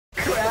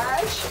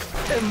crash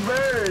and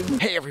burn.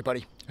 Hey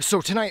everybody.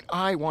 So tonight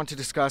I want to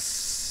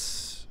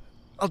discuss,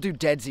 I'll do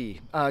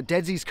Deadsy,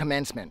 Deadsy's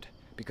Commencement,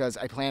 because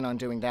I plan on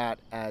doing that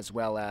as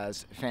well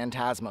as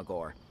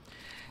Phantasmagore.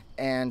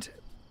 And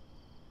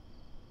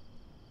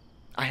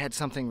I had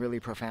something really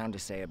profound to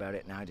say about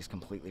it, and I just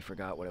completely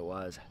forgot what it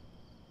was.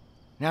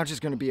 Now it's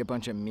just going to be a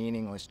bunch of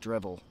meaningless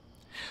drivel.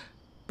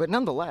 But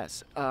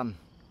nonetheless, I'm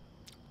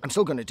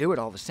still going to do it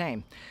all the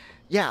same.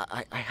 Yeah,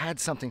 I had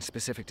something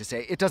specific to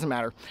say. It doesn't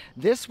matter.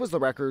 This was the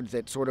record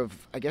that sort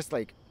of, I guess,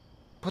 like,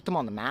 put them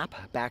on the map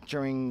back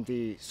during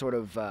the sort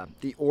of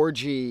the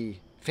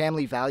orgy,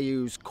 family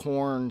values,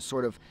 Korn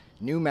sort of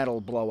nu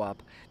metal blow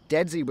up.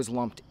 Deadsy was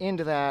lumped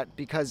into that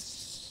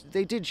because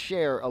they did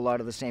share a lot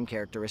of the same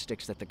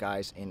characteristics that the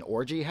guys in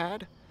Orgy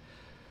had,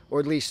 or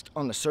at least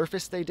on the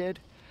surface they did.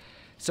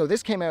 So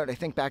this came out, I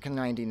think, back in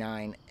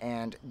 '99,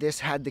 and this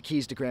had the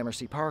Keys to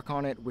Gramercy Park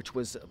on it, which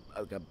was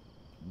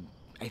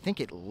I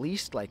think at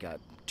least like a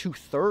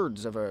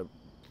 2/3 of a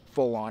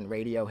full-on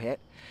radio hit,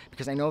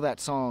 because I know that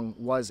song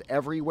was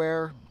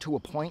everywhere to a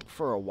point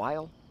for a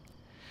while.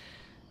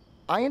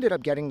 I ended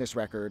up getting this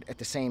record at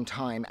the same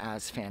time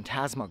as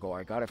Phantasmagore.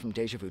 I got it from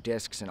Deja Vu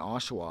Discs in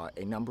Oshawa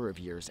a number of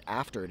years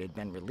after it had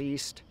been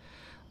released.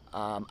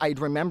 I'd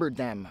remembered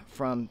them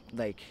from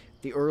like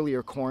the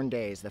earlier Korn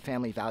days, the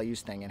family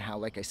values thing, and how,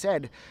 like I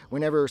said,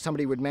 whenever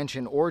somebody would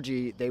mention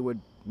Orgy, they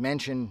would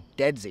mention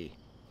Deadsy.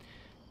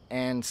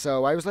 And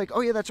so I was like,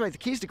 oh yeah, that's right, the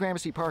Keys to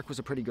Gramercy Park was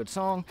a pretty good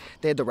song.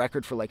 They had the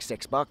record for like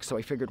 $6, so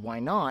I figured why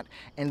not?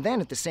 And then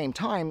at the same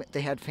time,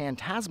 they had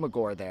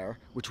Phantasmagore there,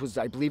 which was,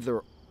 I believe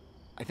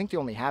I think they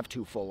only have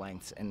 2 full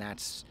lengths, and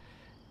that's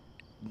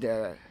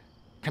the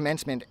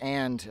Commencement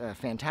and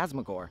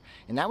Phantasmagore.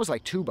 And that was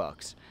like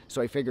 $2.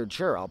 So I figured,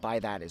 sure, I'll buy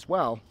that as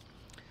well.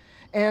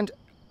 And,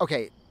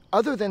 okay,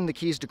 other than the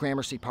Keys to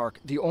Gramercy Park,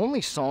 the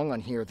only song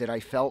on here that I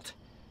felt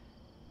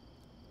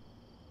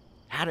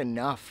had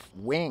enough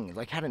wing,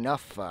 like had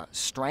enough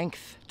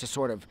strength to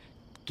sort of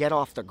get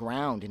off the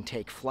ground and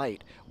take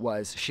flight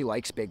was She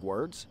Likes Big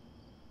Words.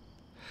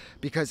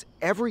 Because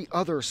every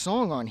other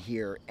song on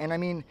here, and I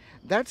mean,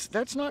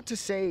 that's not to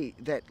say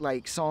that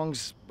like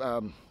songs, I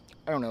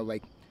don't know,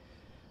 like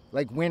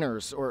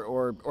Winners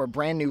or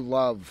Brand New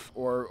Love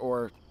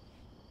or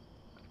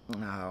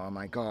oh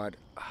my God,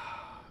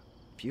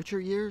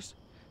 Future Years?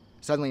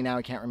 Suddenly now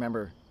I can't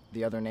remember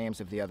the other names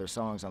of the other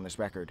songs on this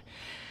record.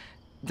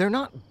 They're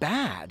not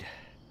bad,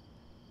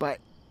 but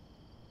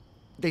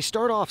they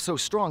start off so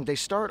strong. They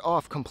start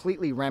off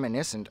completely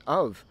reminiscent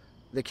of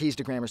the Keys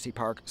to Gramercy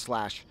Park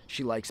 /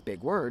 She Likes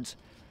Big Words,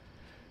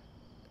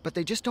 but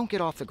they just don't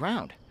get off the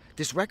ground.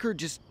 This record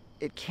just,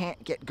 it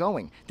can't get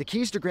going. The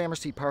Keys to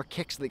Gramercy Park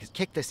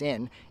kick this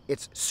in.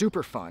 It's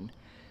super fun.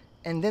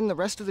 And then the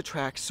rest of the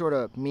tracks sort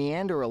of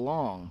meander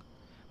along,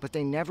 but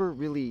they never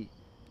really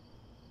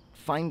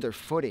find their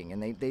footing,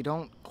 and they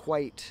don't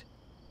quite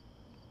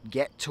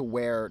get to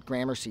where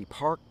Gramercy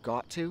Park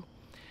got to.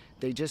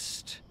 They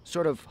just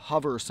sort of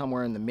hover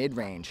somewhere in the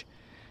mid-range,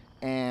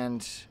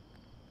 and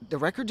the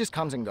record just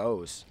comes and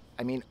goes.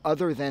 I mean,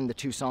 other than the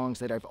 2 songs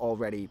that I've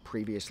already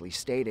previously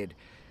stated,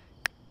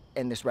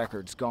 and this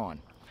record's gone.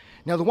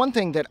 Now, the one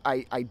thing that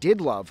I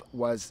did love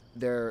was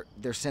their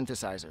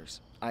synthesizers.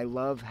 I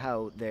love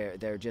how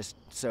they're just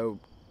so,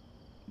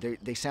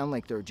 they sound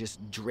like they're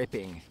just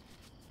dripping.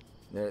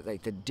 They're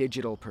like the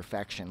digital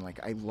perfection. Like,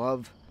 I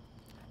love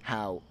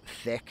how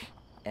thick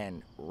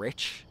and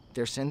rich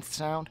their synths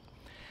sound.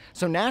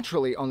 So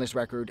naturally on this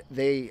record,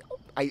 in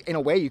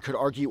a way you could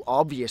argue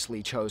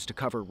obviously chose to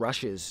cover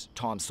Rush's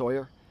Tom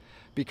Sawyer,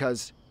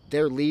 because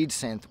their lead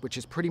synth, which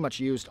is pretty much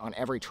used on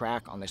every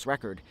track on this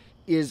record,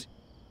 is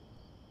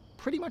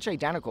pretty much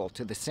identical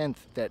to the synth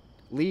that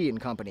Lee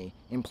and company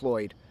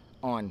employed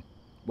on,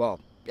 well,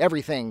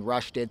 everything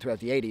Rush did throughout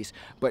the 80s,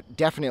 but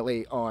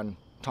definitely on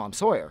Tom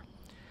Sawyer.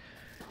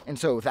 And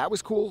so that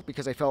was cool,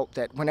 because I felt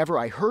that whenever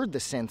I heard the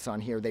synths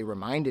on here, they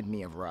reminded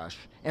me of Rush.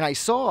 And I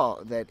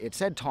saw that it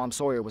said Tom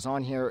Sawyer was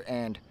on here,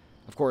 and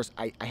of course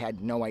I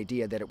had no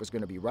idea that it was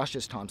going to be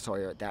Rush's Tom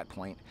Sawyer at that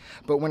point.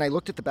 But when I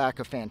looked at the back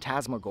of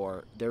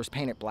Phantasmagore, there's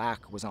Paint It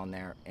Black was on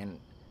there, and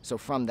so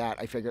from that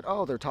I figured,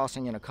 oh, they're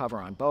tossing in a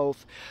cover on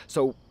both.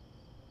 So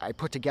I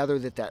put together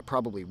that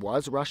probably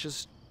was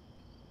Rush's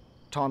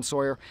Tom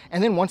Sawyer.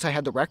 And then once I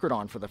had the record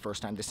on for the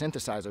first time, the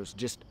synthesizers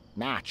just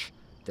match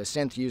the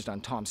synth used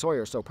on Tom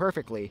Sawyer so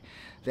perfectly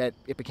that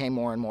it became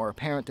more and more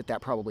apparent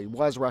that probably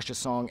was Rush's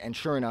song. And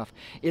sure enough,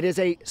 it is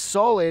a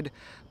solid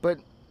but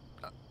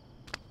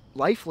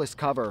lifeless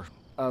cover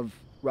of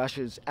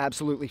Rush's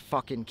absolutely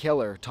fucking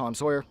killer Tom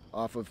Sawyer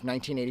off of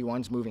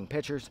 1981's Moving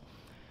Pictures.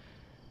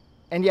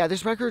 And yeah,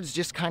 this record's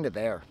just kind of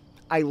there.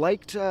 I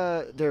liked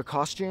their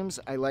costumes.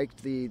 I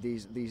liked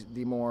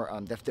the more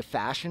the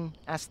fashion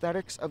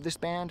aesthetics of this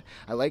band.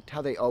 I liked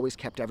how they always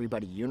kept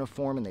everybody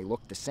uniform and they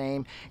looked the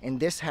same.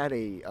 And this had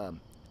a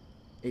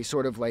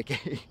sort of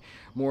like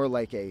more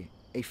like a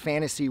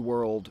fantasy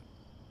world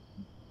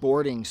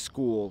boarding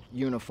school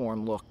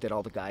uniform look that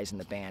all the guys in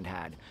the band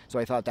had. So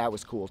I thought that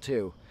was cool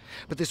too.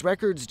 But this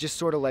record's just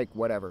sort of like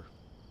whatever.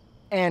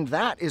 And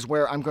that is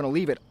where I'm going to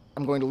leave it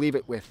I'm going to leave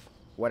it with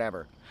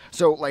whatever.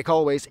 So, like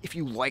always, if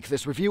you like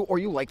this review or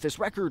you like this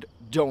record,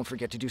 don't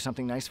forget to do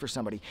something nice for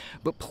somebody.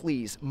 But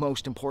please,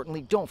 most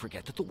importantly, don't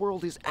forget that the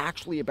world is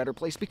actually a better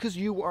place because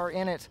you are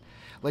in it.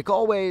 Like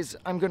always,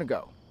 I'm going to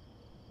go.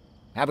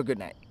 Have a good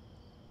night.